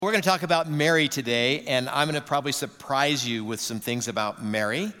We're going to talk about Mary today, and I'm going to probably surprise you with some things about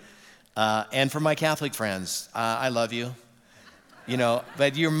Mary. And for my Catholic friends, I love you,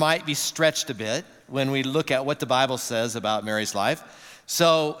 but you might be stretched a bit when we look at what the Bible says about Mary's life.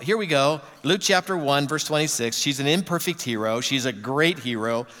 So here we go. Luke chapter 1, verse 26. She's an imperfect hero. She's a great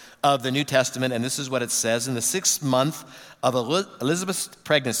hero of the New Testament, and this is what it says. In the 6th month of Elizabeth's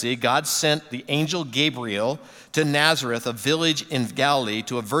pregnancy, God sent the angel Gabriel to Nazareth, a village in Galilee,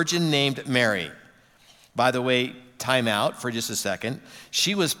 to a virgin named Mary. By the way, time out for just a second.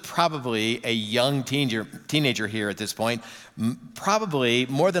 She was probably a young teenager here at this point, probably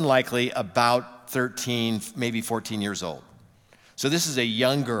more than likely about 13, maybe 14 years old. So this is a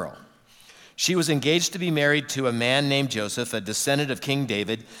young girl. She was engaged to be married to a man named Joseph, a descendant of King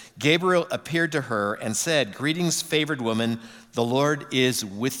David. Gabriel appeared to her and said, "Greetings, favored woman, the Lord is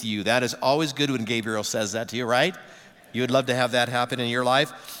with you." That is always good when Gabriel says that to you, right? You would love to have that happen in your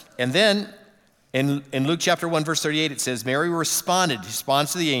life. And then in Luke chapter 1, verse 38, it says, Mary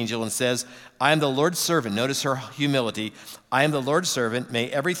responds to the angel and says, "I am the Lord's servant." Notice her humility. "I am the Lord's servant. May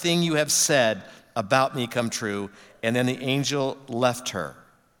everything you have said about me come true." And then the angel left her.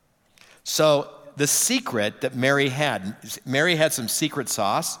 So the secret that Mary had some secret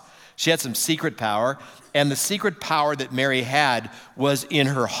sauce. She had some secret power. And the secret power that Mary had was in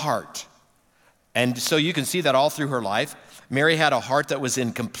her heart. And so you can see that all through her life. Mary had a heart that was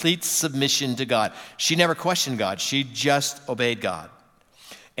in complete submission to God. She never questioned God. She just obeyed God.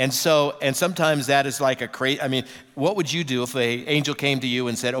 And sometimes that is like what would you do if an angel came to you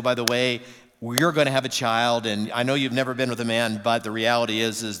and said, "Oh, by the way, you're going to have a child, and I know you've never been with a man, but the reality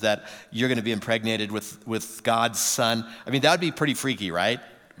is that you're going to be impregnated with God's son." That would be pretty freaky, right?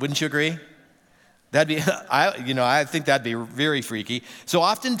 Wouldn't you agree? I think that'd be very freaky. So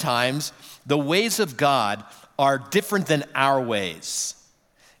oftentimes, the ways of God are different than our ways.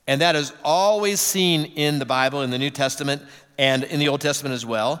 And that is always seen in the Bible, in the New Testament, and in the Old Testament as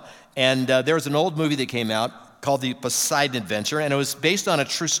well. And there was an old movie that came out called The Poseidon Adventure, and it was based on a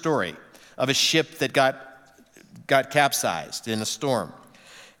true story of a ship that got capsized in a storm.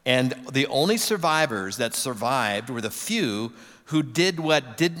 And the only survivors that survived were the few who did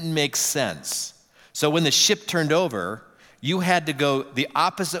what didn't make sense. So when the ship turned over, you had to go the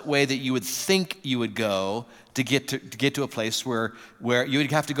opposite way that you would think you would go to get to a place where you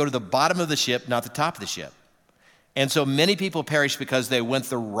would have to go to the bottom of the ship, not the top of the ship. And so many people perished because they went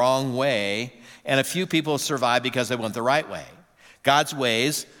the wrong way, and a few people survived because they went the right way. God's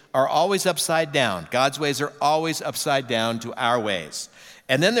ways are always upside down. God's ways are always upside down to our ways.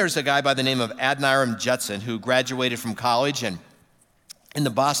 And then there's a guy by the name of Adoniram Judson who graduated from college in the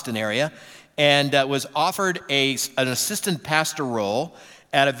Boston area and was offered an assistant pastor role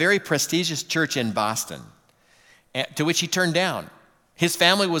at a very prestigious church in Boston, to which he turned down. His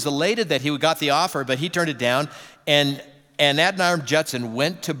family was elated that he got the offer, but he turned it down. And Adoniram Judson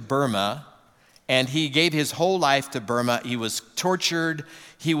went to Burma, and he gave his whole life to Burma. He was tortured.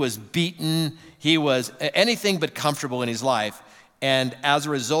 He was beaten. He was anything but comfortable in his life. And as a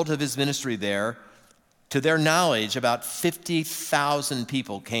result of his ministry there, to their knowledge, about 50,000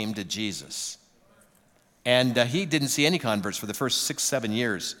 people came to Jesus. And he didn't see any converts for the first 6-7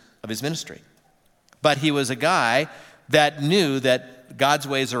 years of his ministry. But he was a guy that knew that God's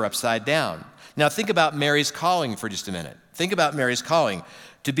ways are upside down. Now think about Mary's calling for just a minute. Think about Mary's calling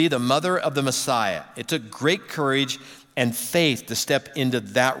to be the mother of the Messiah. It took great courage and faith to step into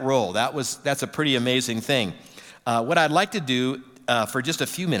that role. That's a pretty amazing thing. What I'd like to do for just a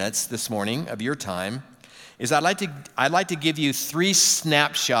few minutes this morning of your time is I'd like to give you 3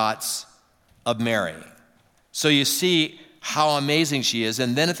 snapshots of Mary, so you see how amazing she is.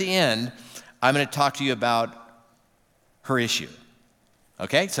 And then at the end, I'm going to talk to you about her issue.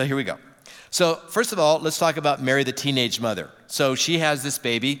 Okay, so here we go. So first of all, let's talk about Mary, the teenage mother. So she has this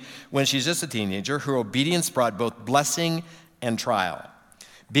baby when she's just a teenager. Her obedience brought both blessing and trial.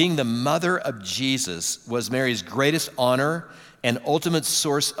 Being the mother of Jesus was Mary's greatest honor and ultimate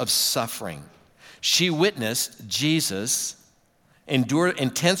source of suffering. She witnessed Jesus endure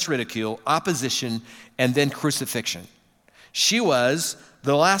intense ridicule, opposition, and then crucifixion. She was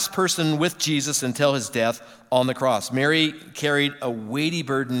the last person with Jesus until his death on the cross. Mary carried a weighty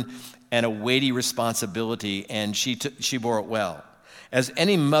burden and a weighty responsibility, and she bore it well. As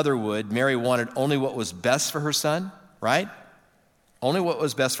any mother would, Mary wanted only what was best for her son, right? Only what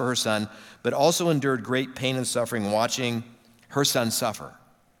was best for her son, but also endured great pain and suffering watching her son suffer.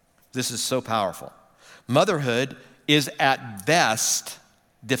 This is so powerful. Motherhood is at best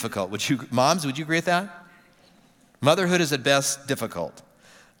difficult. Moms, would you agree with that? Motherhood is at best difficult.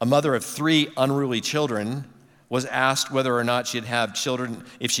 A mother of 3 unruly children was asked whether or not she'd have children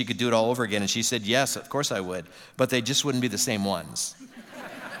if she could do it all over again. And she said, yes, of course I would, but they just wouldn't be the same ones.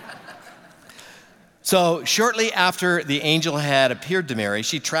 So shortly after the angel had appeared to Mary,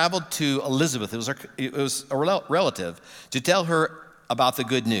 she traveled to Elizabeth, it was a relative, to tell her about the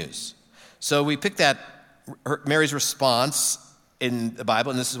good news. So we picked Mary's response in the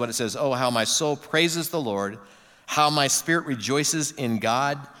Bible, and this is what it says: "Oh, how my soul praises the Lord, how my spirit rejoices in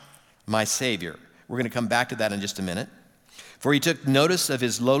God, my Savior." We're going to come back to that in just a minute. "For he took notice of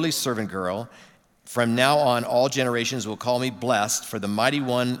his lowly servant girl. From now on, all generations will call me blessed, for the Mighty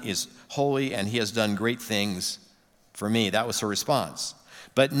One is holy, and he has done great things for me." That was her response.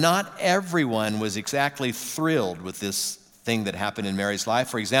 But not everyone was exactly thrilled with this thing that happened in Mary's life.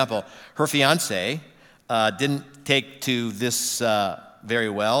 For example, her fiancé didn't take to this very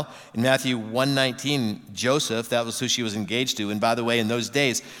well. In Matthew 1:19, Joseph, that was who she was engaged to. And by the way, in those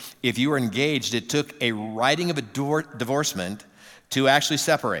days, if you were engaged, it took a writing of a divorcement to actually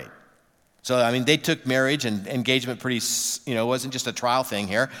separate. So, they took marriage and engagement pretty, it wasn't just a trial thing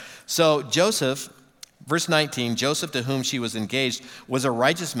here. So Joseph, verse 19, Joseph, to whom she was engaged, was a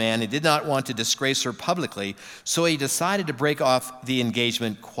righteous man and did not want to disgrace her publicly, so he decided to break off the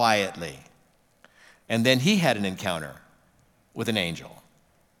engagement quietly. And then he had an encounter with an angel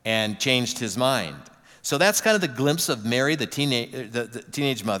and changed his mind. So that's kind of the glimpse of Mary, the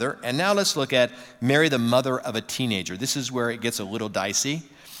teenage mother. And now let's look at Mary, the mother of a teenager. This is where it gets a little dicey.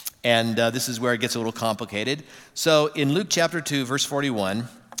 And this is where it gets a little complicated. So in Luke chapter 2, verse 41,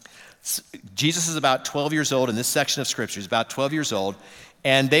 Jesus is about 12 years old in this section of Scripture. He's about 12 years old.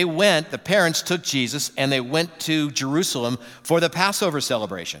 And the parents took Jesus, and they went to Jerusalem for the Passover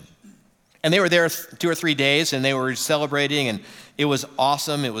celebration. And they were there 2 or 3 days, and they were celebrating, and it was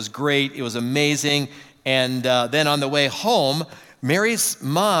awesome. It was great. It was amazing. And then on the way home, Mary's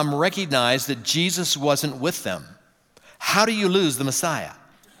mom recognized that Jesus wasn't with them. How do you lose the Messiah?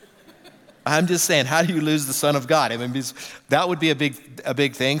 I'm just saying, how do you lose the Son of God? That would be a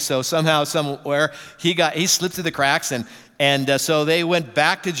big thing. So somehow, somewhere, he slipped through the cracks, and so they went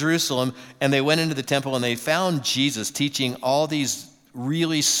back to Jerusalem, and they went into the temple, and they found Jesus teaching all these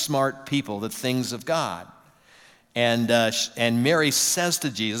really smart people the things of God. And Mary says to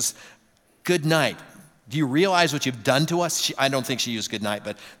Jesus, "Good night. Do you realize what you've done to us?" I don't think she used good night,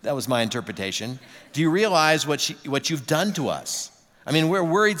 but that was my interpretation. "Do you realize what you've done to us? We're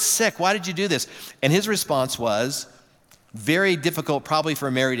worried sick. Why did you do this?" And his response was very difficult probably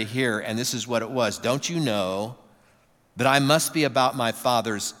for Mary to hear, and this is what it was: "Don't you know that I must be about my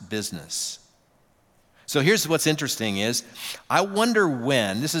Father's business?" So here's what's interesting is, I wonder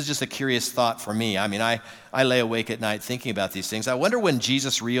when, this is just a curious thought for me. I lay awake at night thinking about these things. I wonder when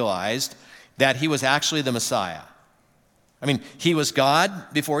Jesus realized that he was actually the Messiah. He was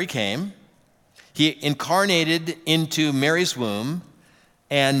God before he came. He incarnated into Mary's womb,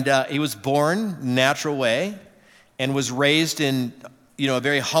 and he was born natural way and was raised in a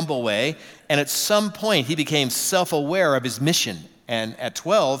very humble way. And at some point, he became self-aware of his mission. And at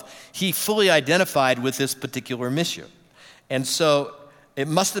 12, he fully identified with this particular mission. And so it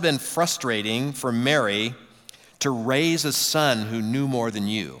must have been frustrating for Mary to raise a son who knew more than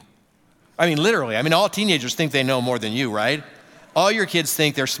you. Literally. All teenagers think they know more than you, right? All your kids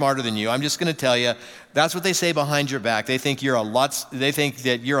think they're smarter than you. I'm just going to tell you, that's what they say behind your back. They think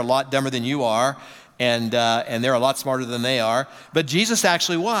that you're a lot dumber than you are, and they're a lot smarter than they are. But Jesus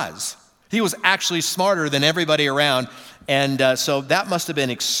actually was. He was actually smarter than everybody around, and so that must have been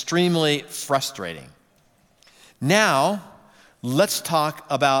extremely frustrating. Now, let's talk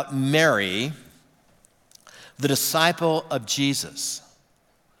about Mary, the disciple of Jesus.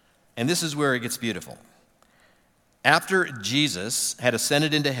 And this is where it gets beautiful. After Jesus had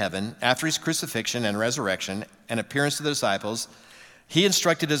ascended into heaven, after his crucifixion and resurrection and appearance to the disciples, he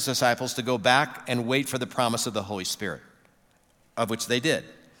instructed his disciples to go back and wait for the promise of the Holy Spirit, of which they did.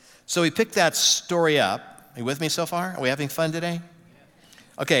 So he picked that story up. Are you with me so far? Are we having fun today?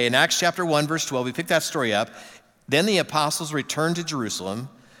 Okay, in Acts chapter 1, verse 12, we picked that story up. Then the apostles returned to Jerusalem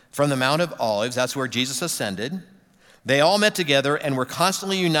from the Mount of Olives. That's where Jesus ascended. They all met together and were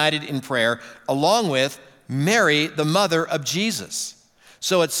constantly united in prayer, along with Mary, the mother of Jesus.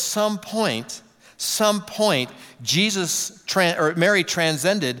 So at some point, Mary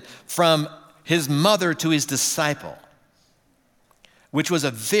transcended from his mother to his disciple, which was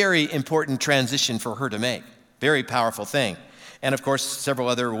a very important transition for her to make. Very powerful thing. And of course, several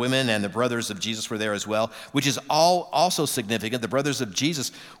other women and the brothers of Jesus were there as well, which is also significant. The brothers of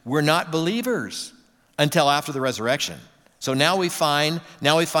Jesus were not believers until after the resurrection. So now we find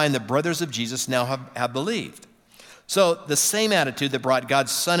the brothers of Jesus now have believed. So the same attitude that brought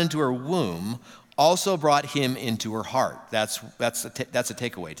God's Son into her womb also brought him into her heart. That's a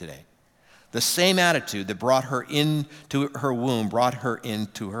takeaway today. The same attitude that brought her into her womb brought her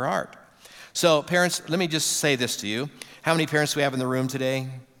into her heart. So parents, let me just say this to you. How many parents do we have in the room today?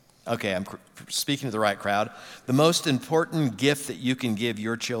 Okay, I'm speaking to the right crowd. The most important gift that you can give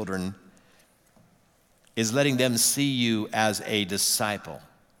your children is letting them see you as a disciple.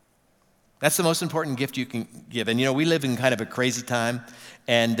 That's the most important gift you can give. And, we live in kind of a crazy time,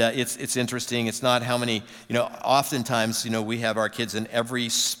 and it's interesting. It's not how many, oftentimes, we have our kids in every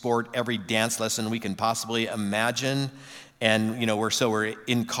sport, every dance lesson we can possibly imagine. And, we're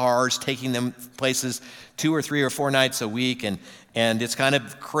in cars taking them places 2 or 3 or 4 nights a week, and it's kind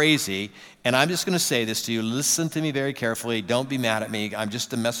of crazy. And I'm just going to say this to you. Listen to me very carefully. Don't be mad at me. I'm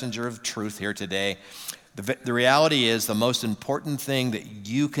just a messenger of truth here today. The reality is the most important thing that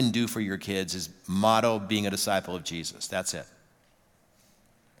you can do for your kids is model being a disciple of Jesus. That's it.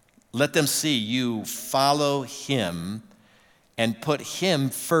 Let them see you follow him and put him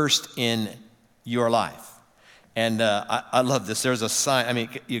first in your life. And I love this. There's a sign,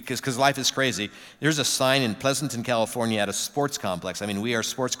 because life is crazy. There's a sign in Pleasanton, California at a sports complex. We are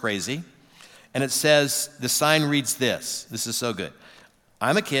sports crazy. And it says, the sign reads this. This is so good.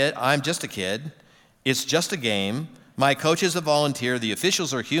 I'm just a kid. It's just a game. My coach is a volunteer. The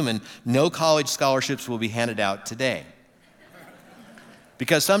officials are human. No college scholarships will be handed out today.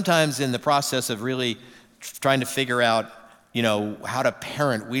 Because sometimes in the process of really trying to figure out how to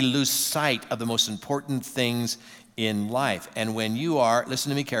parent, we lose sight of the most important things in life. And when you are, listen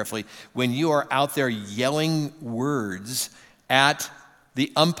to me carefully, when you are out there yelling words at the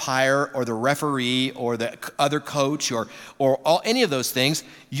umpire or the referee or the other coach or any of those things,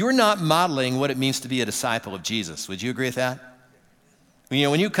 you're not modeling what it means to be a disciple of Jesus. Would you agree with that?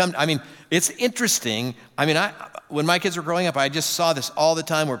 When you come, it's interesting. When my kids were growing up, I just saw this all the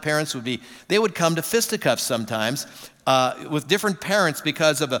time where parents they would come to fisticuffs sometimes with different parents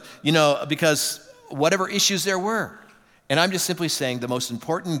because whatever issues there were. And I'm just simply saying the most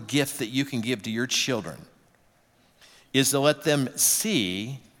important gift that you can give to your children is to let them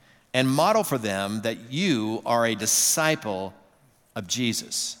see and model for them that you are a disciple of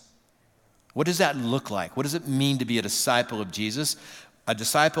Jesus. What does that look like? What does it mean to be a disciple of Jesus? A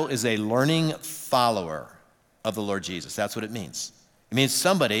disciple is a learning follower of the Lord Jesus. That's what it means. It means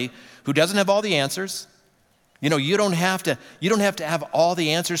somebody who doesn't have all the answers. You don't have to have all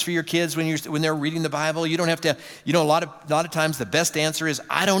the answers for your kids when they're reading the Bible. You don't have to, a lot of times the best answer is,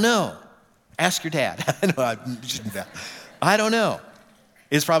 I don't know. Ask your dad. I don't know.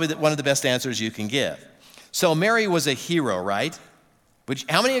 Is probably one of the best answers you can give. So Mary was a hero, right?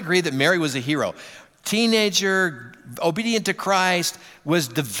 How many agree that Mary was a hero? Teenager, obedient to Christ, was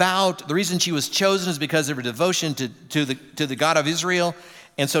devout. The reason she was chosen is because of her devotion to the God of Israel.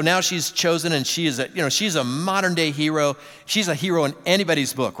 And so now she's chosen, and she's a modern day hero. She's a hero in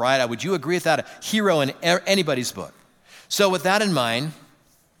anybody's book, right? Would you agree with that? A hero in anybody's book. So with that in mind,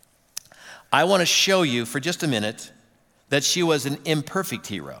 I want to show you for just a minute that she was an imperfect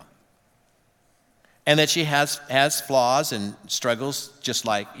hero. And that she has flaws and struggles just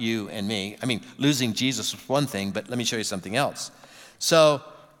like you and me. Losing Jesus was one thing, but let me show you something else. So,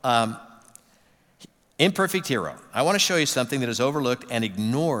 imperfect hero. I want to show you something that is overlooked and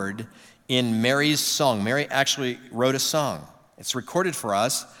ignored in Mary's song. Mary actually wrote a song. It's recorded for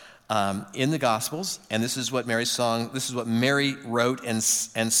us in the Gospels, and this is what Mary wrote and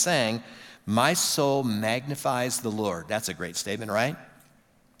sang. My soul magnifies the Lord. That's a great statement, right?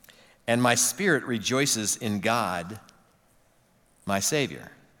 And my spirit rejoices in God, my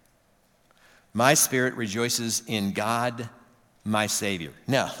Savior. My spirit rejoices in God, my Savior.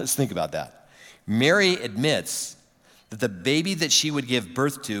 Now, let's think about that. Mary admits that the baby that she would give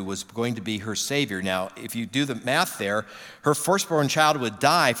birth to was going to be her Savior. Now, if you do the math there, her firstborn child would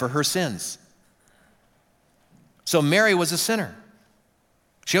die for her sins. So Mary was a sinner.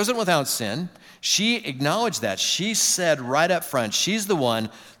 She wasn't without sin. She acknowledged that. She said right up front, she's the one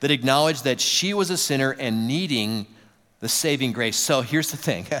that acknowledged that she was a sinner and needing the saving grace. So here's the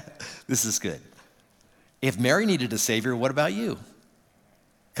thing. This is good. If Mary needed a Savior, what about you?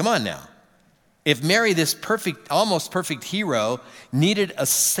 Come on now. If Mary, this almost perfect hero, needed a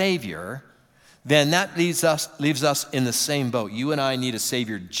Savior, then that leaves us in the same boat. You and I need a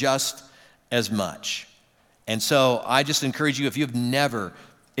Savior just as much. And so I just encourage you, if you've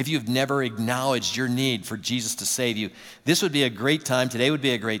never acknowledged your need for Jesus to save you, this would be a great time. Today would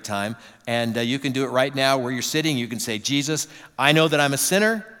be a great time. And you can do it right now where you're sitting. You can say, Jesus, I know that I'm a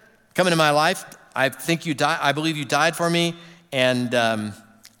sinner. Come into my life. I believe you died for me.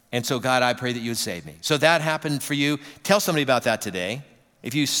 And so, God, I pray that you would save me. So that happened for you. Tell somebody about that today.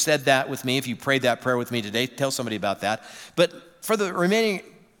 If you said that with me, if you prayed that prayer with me today, tell somebody about that. But for the remaining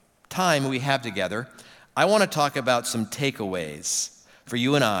time we have together, I want to talk about some takeaways for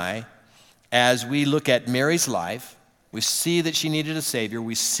you and I as we look at Mary's life. We see that she needed a Savior.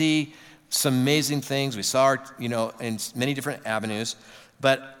 We see some amazing things. We saw her, in many different avenues.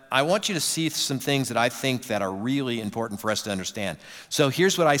 But I want you to see some things that I think that are really important for us to understand. So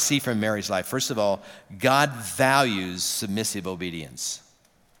here's what I see from Mary's life. First of all, God values submissive obedience.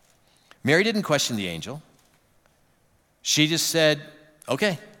 Mary didn't question the angel. She just said,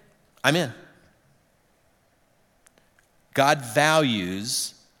 okay, I'm in. God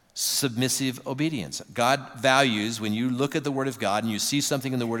values submissive obedience. God values when you look at the Word of God and you see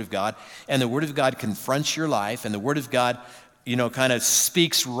something in the Word of God, and the Word of God confronts your life, and the Word of God, kind of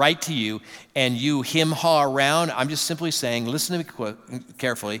speaks right to you, and you hem-haw around. I'm just simply saying, listen to me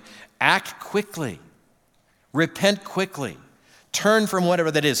carefully, act quickly, repent quickly, turn from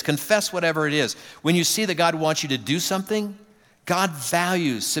whatever that is, confess whatever it is. When you see that God wants you to do something, God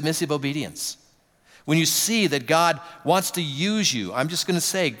values submissive obedience. When you see that God wants to use you, I'm just going to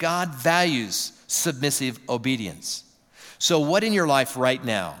say, God values submissive obedience. So what in your life right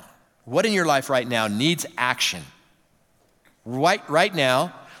now needs action? Right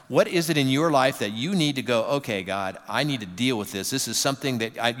now, what is it in your life that you need to go, okay, God, I need to deal with this. This is something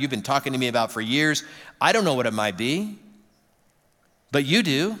that you've been talking to me about for years. I don't know what it might be, but you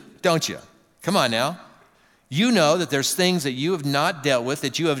do, don't you? Come on now. You know that there's things that you have not dealt with,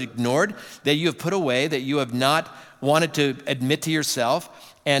 that you have ignored, that you have put away, that you have not wanted to admit to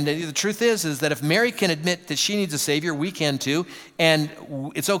yourself. And the truth is that if Mary can admit that she needs a Savior, we can too. And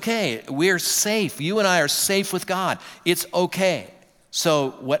it's okay. We're safe. You and I are safe with God. It's okay.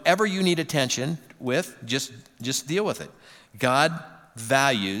 So whatever you need attention with, just deal with it. God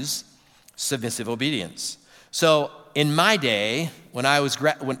values submissive obedience. So in my day, when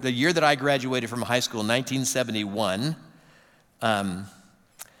the year that I graduated from high school in 1971,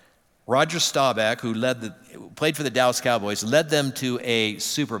 Roger Staubach, who played for the Dallas Cowboys, led them to a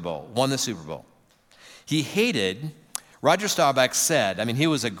Super Bowl, won the Super Bowl. Roger Staubach said, he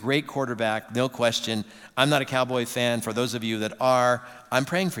was a great quarterback, no question. I'm not a Cowboy fan. For those of you that are, I'm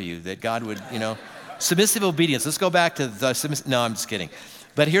praying for you that God would, submissive obedience. Let's go back to no, I'm just kidding.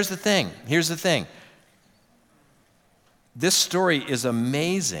 But here's the thing. This story is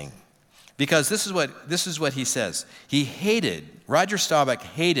amazing because this is what he says. Roger Staubach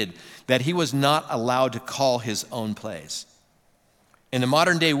hated that he was not allowed to call his own plays. In the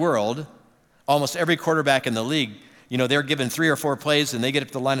modern day world, almost every quarterback in the league, they're given 3 or 4 plays and they get up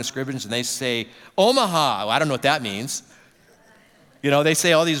to the line of scrimmage and they say, Omaha. I don't know what that means. They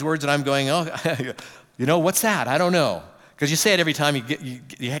say all these words and I'm going, what's that? I don't know. Because you say it every time,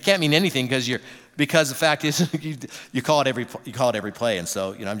 you can't mean anything because the fact is you call it every play. And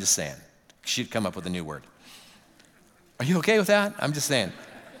so, I'm just saying, you should come up with a new word. Are you okay with that? I'm just saying.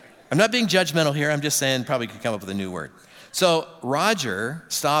 I'm not being judgmental here. I'm just saying probably could come up with a new word. So Roger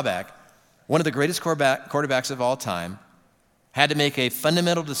Staubach, one of the greatest quarterbacks of all time, had to make a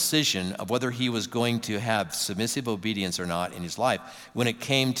fundamental decision of whether he was going to have submissive obedience or not in his life when it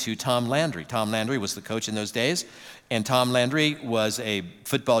came to Tom Landry. Tom Landry was the coach in those days, and Tom Landry was a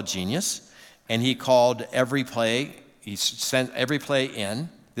football genius, and he called every play. He sent every play in.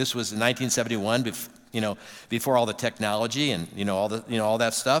 This was in 1971, before all the technology and all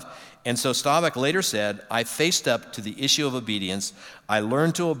that stuff. And so Staubach later said, I faced up to the issue of obedience. I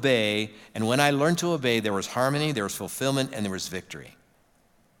learned to obey, and when I learned to obey, there was harmony, there was fulfillment, and there was victory.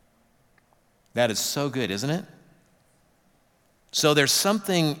 That is so good, isn't it? So there's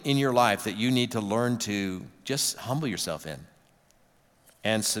something in your life that you need to learn to just humble yourself in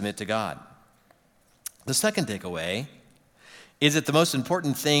and submit to God. The second takeaway is that the most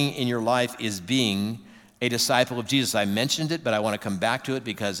important thing in your life is being a disciple of Jesus. I mentioned it, but I want to come back to it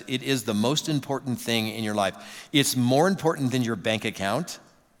because it is the most important thing in your life. It's more important than your bank account.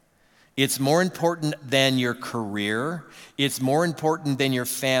 It's more important than your career. It's more important than your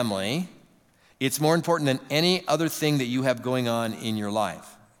family. It's more important than any other thing that you have going on in your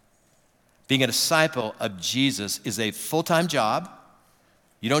life. Being a disciple of Jesus is a full-time job.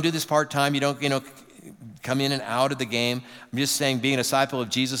 You don't do this part-time. You don't, come in and out of the game. I'm just saying being a disciple of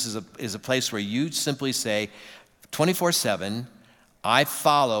Jesus is a place where you simply say 24/7, I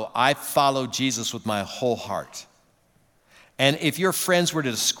follow Jesus with my whole heart. And if your friends were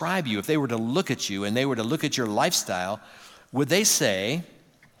to describe you, if they were to look at you and they were to look at your lifestyle, would they say,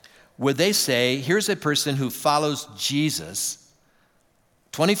 here's a person who follows Jesus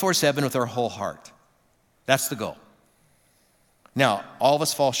 24/7 with their whole heart? That's the goal. Now, all of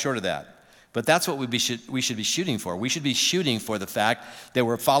us fall short of that. But that's what we should be shooting for. We should be shooting for the fact that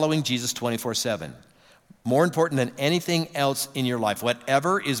we're following Jesus 24/7. More important than anything else in your life.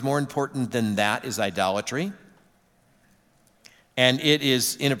 Whatever is more important than that is idolatry. And it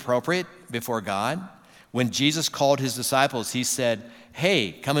is inappropriate before God. When Jesus called his disciples, he said,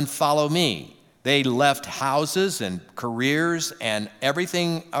 hey, come and follow me. They left houses and careers and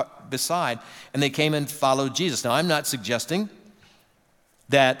everything beside, and they came and followed Jesus. Now, I'm not suggesting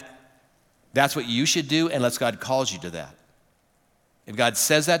that that's what you should do unless God calls you to that. If God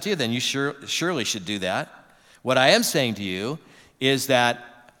says that to you, then you surely should do that. What I am saying to you is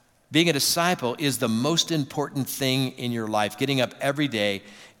that being a disciple is the most important thing in your life, getting up every day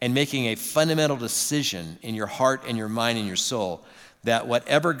and making a fundamental decision in your heart and your mind and your soul that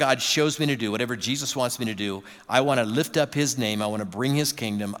whatever God shows me to do, whatever Jesus wants me to do, I want to lift up his name, I want to bring his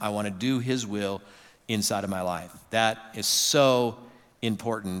kingdom, I want to do his will inside of my life. That is so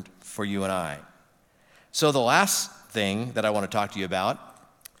important for you and I. So the last thing that I want to talk to you about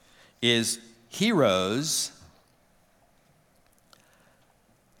is heroes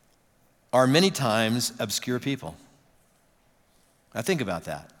are many times obscure people. Now think about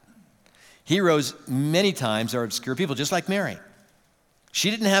that. Heroes many times are obscure people, just like Mary. She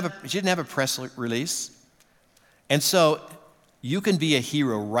didn't have a press release. And so you can be a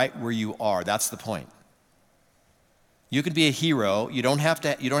hero right where you are. That's the point. You can be a hero. You don't have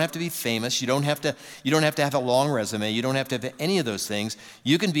to be famous. You don't have to have a long resume. You don't have to have any of those things.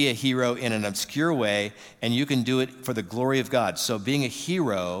 You can be a hero in an obscure way, and you can do it for the glory of God. So being a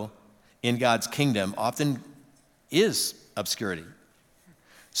hero in God's kingdom often is obscurity.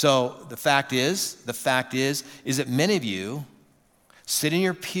 So the fact is that many of you sit in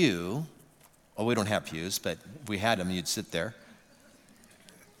your pew. Well, we don't have pews, but if we had them, you'd sit there.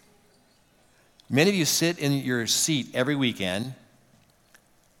 Many of you sit in your seat every weekend,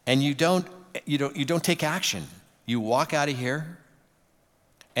 and you don't take action. You walk out of here,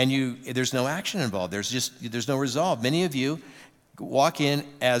 and there's no action involved. There's no resolve. Many of you walk in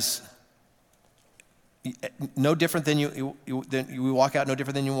as no different than you walk out, no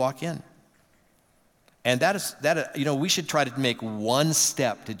different than you walk in. And we should try to make one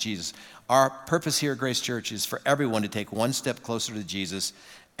step to Jesus. Our purpose here at Grace Church is for everyone to take one step closer to Jesus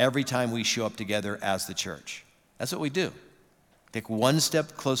every time we show up together as the church. That's what we do. Take one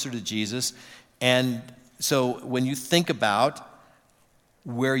step closer to Jesus. And so when you think about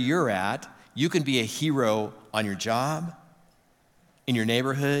where you're at, you can be a hero on your job, in your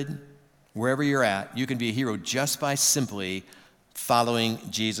neighborhood, wherever you're at. You can be a hero just by simply following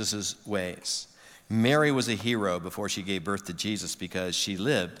Jesus' ways. Mary was a hero before she gave birth to Jesus because she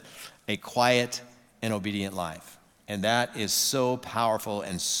lived a quiet and obedient life. And that is so powerful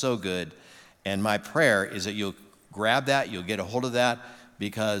and so good. And my prayer is that you'll grab that, you'll get a hold of that,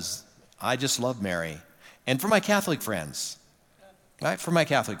 because I just love Mary. And for my Catholic friends, right? For my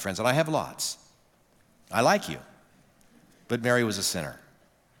Catholic friends, and I have lots, I like you. But Mary was a sinner.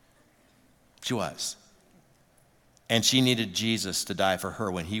 She was. And she needed Jesus to die for her.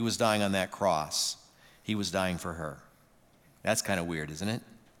 When he was dying on that cross, he was dying for her. That's kind of weird, isn't it?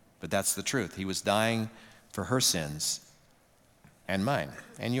 But that's the truth. He was dying for her sins and mine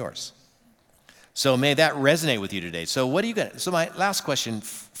and yours. So may that resonate with you today. So so my last question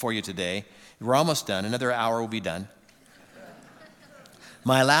for you today, we're almost done. Another hour will be done.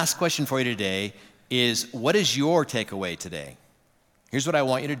 My last question for you today is, what is your takeaway today? Here's what I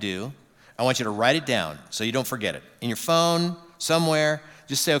want you to do. I want you to write it down so you don't forget it. In your phone, somewhere,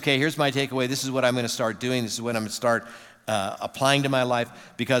 just say, okay, here's my takeaway. This is what I'm going to start doing. This is what I'm going to start applying to my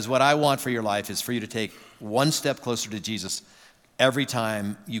life, because what I want for your life is for you to take one step closer to Jesus every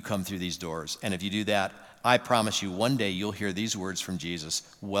time you come through these doors. And if you do that, I promise you one day you'll hear these words from Jesus: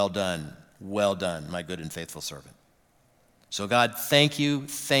 well done, my good and faithful servant. So God, thank you,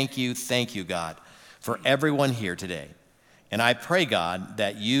 God, for everyone here today. And I pray, God,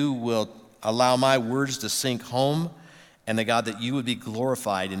 that you will allow my words to sink home, and that, God, that you would be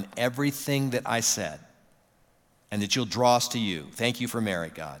glorified in everything that I said, and that you'll draw us to you. Thank you for Mary,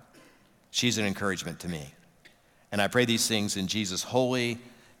 God. She's an encouragement to me. And I pray these things in Jesus' holy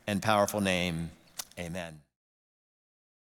and powerful name. Amen.